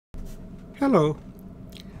Hello,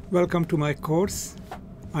 welcome to my course.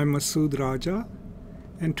 I'm Masood Raja,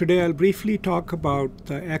 and today I'll briefly talk about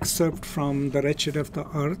the excerpt from The Wretched of the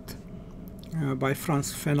Earth by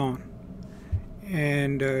Fanon.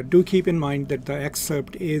 And do keep in mind that the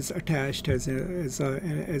excerpt is attached as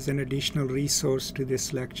an additional resource to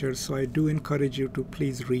this lecture, so I do encourage you to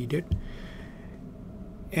please read it.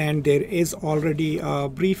 And there is already a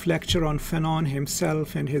brief lecture on Fanon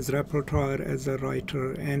himself and his repertoire as a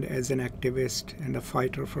writer and as an activist and a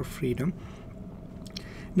fighter for freedom.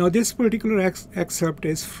 Now, this particular excerpt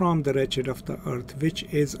is from The Wretched of the Earth, which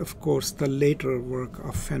is, of course, the later work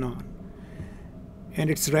of Fanon. And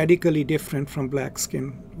it's radically different from Black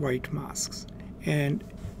Skin, White Masks. And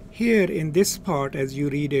here in this part, as you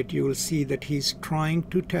read it, you will see that he's trying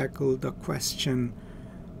to tackle the question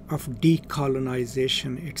of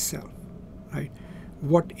decolonization itself, right?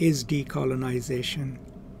 What is decolonization?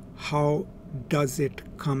 How does it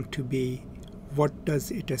come to be? What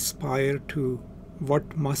does it aspire to?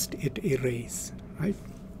 What must it erase, right?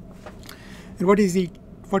 And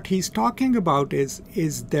what he's talking about is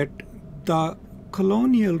that the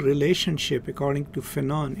colonial relationship, according to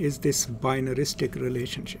Fanon, is this binaristic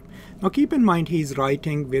relationship. Now keep in mind he's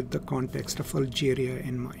writing with the context of Algeria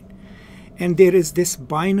in mind. And there is this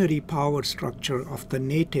binary power structure of the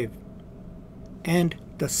native and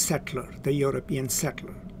the settler, the European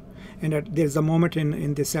settler. And there's a moment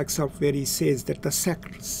in this excerpt where he says that the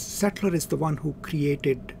settler is the one who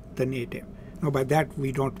created the native. Now, by that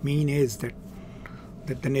we don't mean is that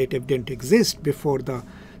the native didn't exist before the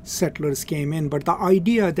settlers came in, but the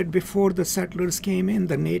idea that before the settlers came in,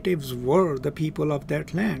 the natives were the people of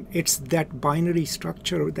that land. It's that binary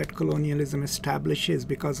structure that colonialism establishes,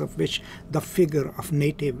 because of which the figure of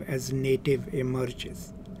native as native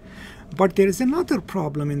emerges. But there is another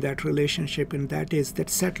problem in that relationship, and that is that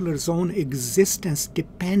settlers' own existence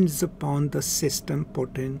depends upon the system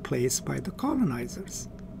put in place by the colonizers.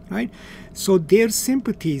 Right? So their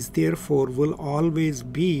sympathies, therefore, will always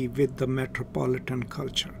be with the metropolitan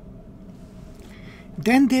culture.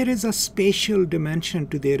 Then there is a spatial dimension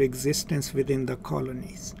to their existence within the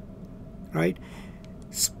colonies. Right?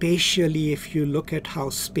 Spatially, if you look at how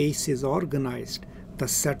space is organized, the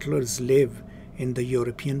settlers live in the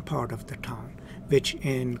European part of the town, which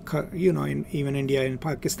in even India and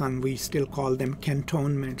Pakistan, we still call them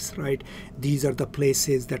cantonments, right? These are the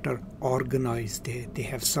places that are organized. They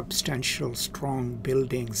have substantial, strong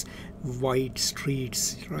buildings, wide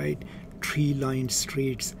streets, right? Tree-lined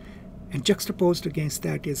streets. And juxtaposed against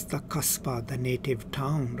that is the Kasbah, the native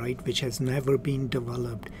town, right? Which has never been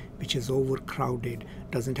developed, which is overcrowded,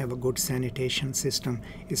 doesn't have a good sanitation system,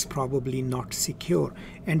 is probably not secure.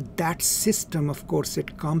 And that system, of course,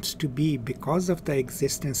 it comes to be because of the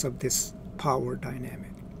existence of this power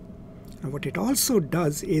dynamic. And what it also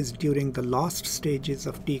does is, during the last stages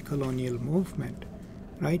of decolonial movement,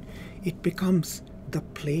 right, it becomes the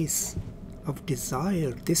place of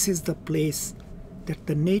desire. This is the place that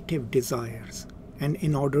the native desires. And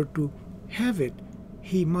in order to have it,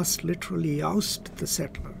 he must literally oust the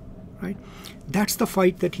settler. Right? That's the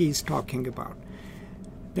fight that he is talking about.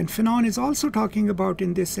 Then Fanon is also talking about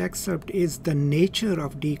in this excerpt is the nature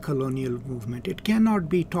of decolonial movement. It cannot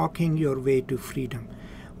be talking your way to freedom.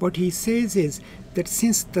 What he says is that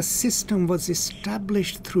since the system was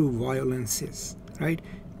established through violences, right,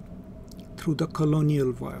 through the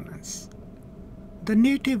colonial violence, the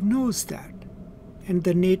native knows that, and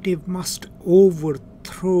the native must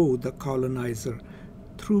overthrow the colonizer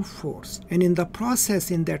through force. And in the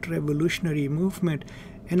process, in that revolutionary movement,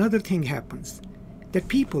 another thing happens, that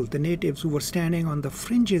people, the natives who were standing on the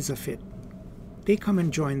fringes of it, they come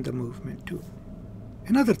and join the movement too.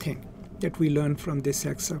 Another thing that we learn from this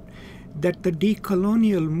excerpt, that the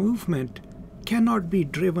decolonial movement cannot be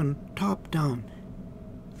driven top down.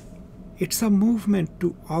 It's a movement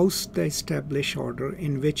to oust the established order,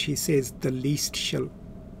 in which he says the least shall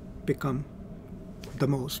become the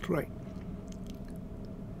most, right?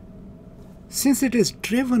 Since it is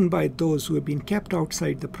driven by those who have been kept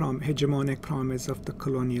outside the hegemonic promise of the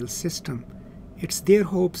colonial system, it's their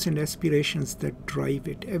hopes and aspirations that drive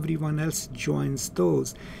it. Everyone else joins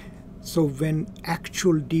those. So when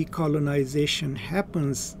actual decolonization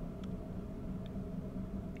happens,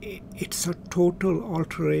 it's a total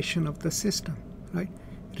alteration of the system, right?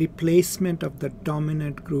 Replacement of the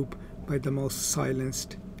dominant group by the most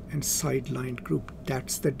silenced and sidelined group.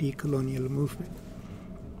 That's the decolonial movement.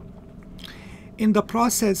 In the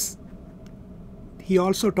process, he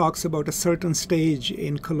also talks about a certain stage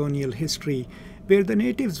in colonial history where the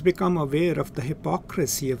natives become aware of the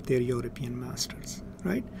hypocrisy of their European masters,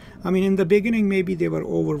 right? I mean, in the beginning, maybe they were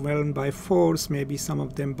overwhelmed by force. Maybe some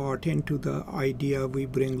of them bought into the idea, we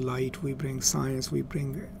bring light, we bring science, we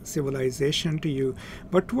bring civilization to you.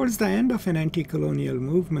 But towards the end of an anti-colonial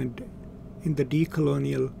movement, in the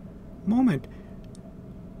decolonial moment,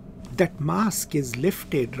 that mask is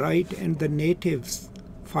lifted, right? And the natives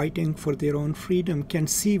fighting for their own freedom can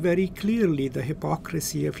see very clearly the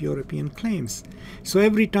hypocrisy of European claims. So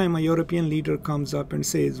every time a European leader comes up and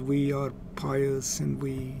says, we are pious and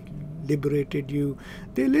we liberated you,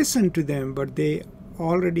 they listen to them, but they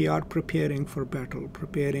already are preparing for battle,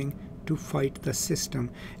 preparing to fight the system.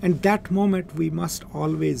 And that moment we must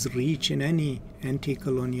always reach in any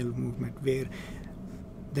anti-colonial movement, where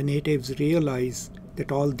the natives realize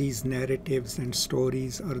that all these narratives and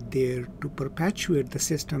stories are there to perpetuate the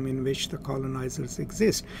system in which the colonizers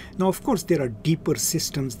exist. Now, of course, there are deeper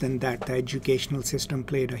systems than that. The educational system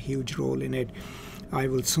played a huge role in it. I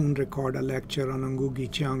will soon record a lecture on Ngugi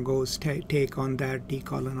Thiong'o's take on that,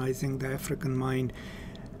 decolonizing the African mind.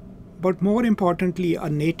 But more importantly, a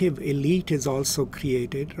native elite is also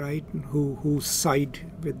created, right, who side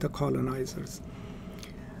with the colonizers.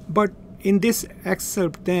 But in this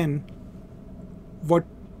excerpt then, what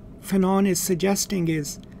Fanon is suggesting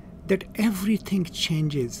is that everything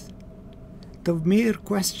changes. The mere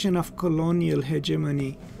question of colonial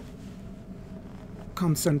hegemony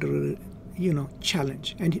comes under,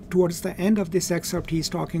 challenge. And towards the end of this excerpt, he's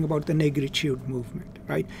talking about the negritude movement,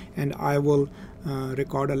 right? And I will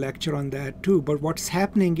record a lecture on that too. But what's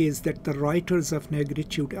happening is that the writers of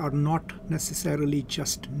negritude are not necessarily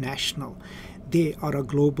just national. They are a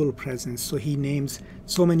global presence. So he names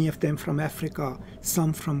so many of them from Africa,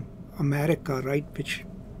 some from America, right, which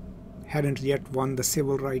hadn't yet won the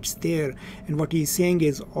civil rights there. And what he's saying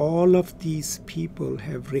is all of these people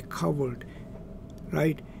have recovered,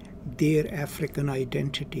 right, their African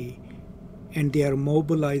identity, and they are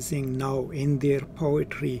mobilizing now in their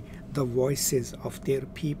poetry the voices of their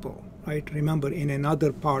people. Right? Remember, in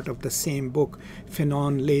another part of the same book,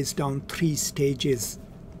 Fanon lays down 3 stages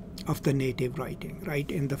of the native writing,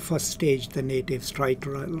 right? In the first stage, the natives try to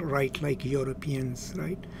write like Europeans,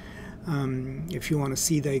 right? If you want to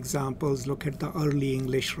see the examples, look at the early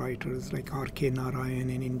English writers like R.K.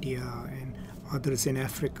 Narayan in India and others in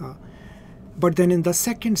Africa. But then in the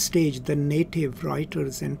second stage, the native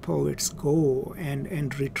writers and poets go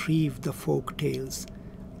and retrieve the folk tales,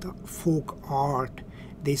 the folk art.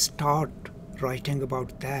 They start writing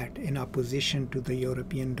about that in opposition to the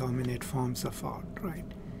European dominant forms of art, right?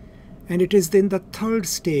 And it is in the third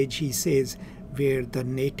stage, he says, where the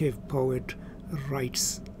native poet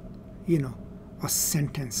writes, a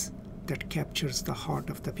sentence that captures the heart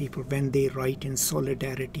of the people when they write in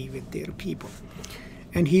solidarity with their people.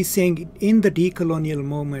 And he's saying in the decolonial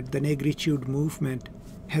moment, the negritude movement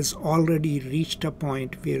has already reached a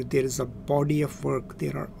point where there is a body of work.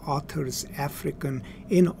 There are authors, African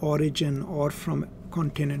in origin or from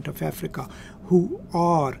continent of Africa, who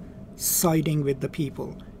are siding with the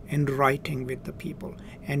people and writing with the people.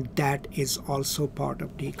 And that is also part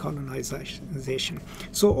of decolonization.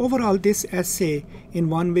 So overall, this essay, in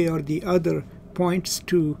one way or the other, points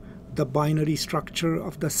to the binary structure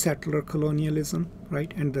of the settler colonialism,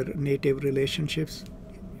 right, and the native relationships,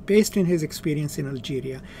 based in his experience in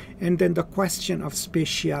Algeria. And then the question of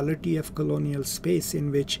spatiality of colonial space,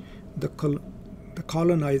 in which the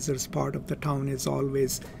colonizers' part of the town is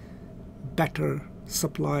always better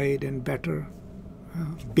supplied and better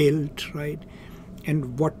built, right?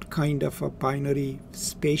 And what kind of a binary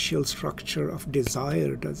spatial structure of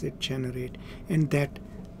desire does it generate? And that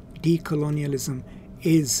decolonialism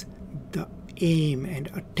is the aim and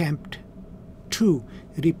attempt to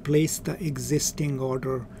replace the existing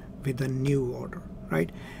order with a new order,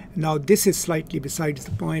 right? Now, this is slightly besides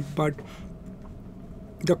the point, but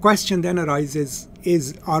the question then arises,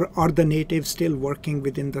 are the natives still working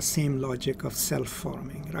within the same logic of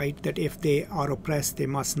self-forming, right? That if they are oppressed, they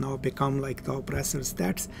must now become like the oppressors.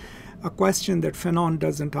 That's a question that Fanon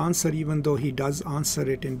doesn't answer, even though he does answer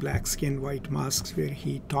it in Black Skin, White Masks, where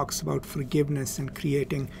he talks about forgiveness and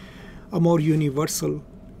creating a more universal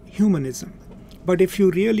humanism. But if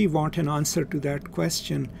you really want an answer to that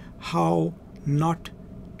question, how not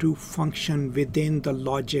to function within the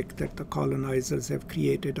logic that the colonizers have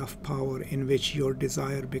created of power, in which your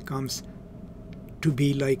desire becomes to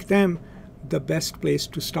be like them, the best place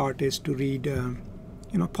to start is to read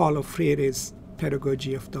Paulo Freire's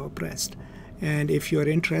Pedagogy of the Oppressed. And if you're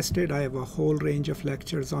interested, I have a whole range of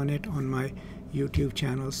lectures on it on my YouTube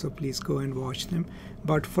channel, so please go and watch them.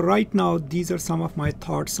 But for right now, these are some of my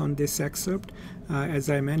thoughts on this excerpt. As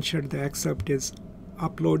I mentioned, the excerpt is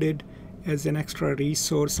uploaded as an extra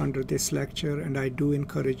resource under this lecture, and I do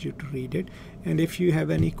encourage you to read it. And if you have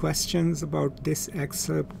any questions about this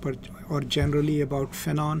excerpt or generally about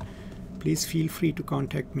Fanon, please feel free to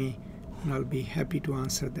contact me, and I'll be happy to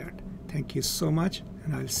answer that. Thank you so much,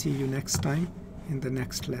 and I'll see you next time in the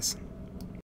next lesson.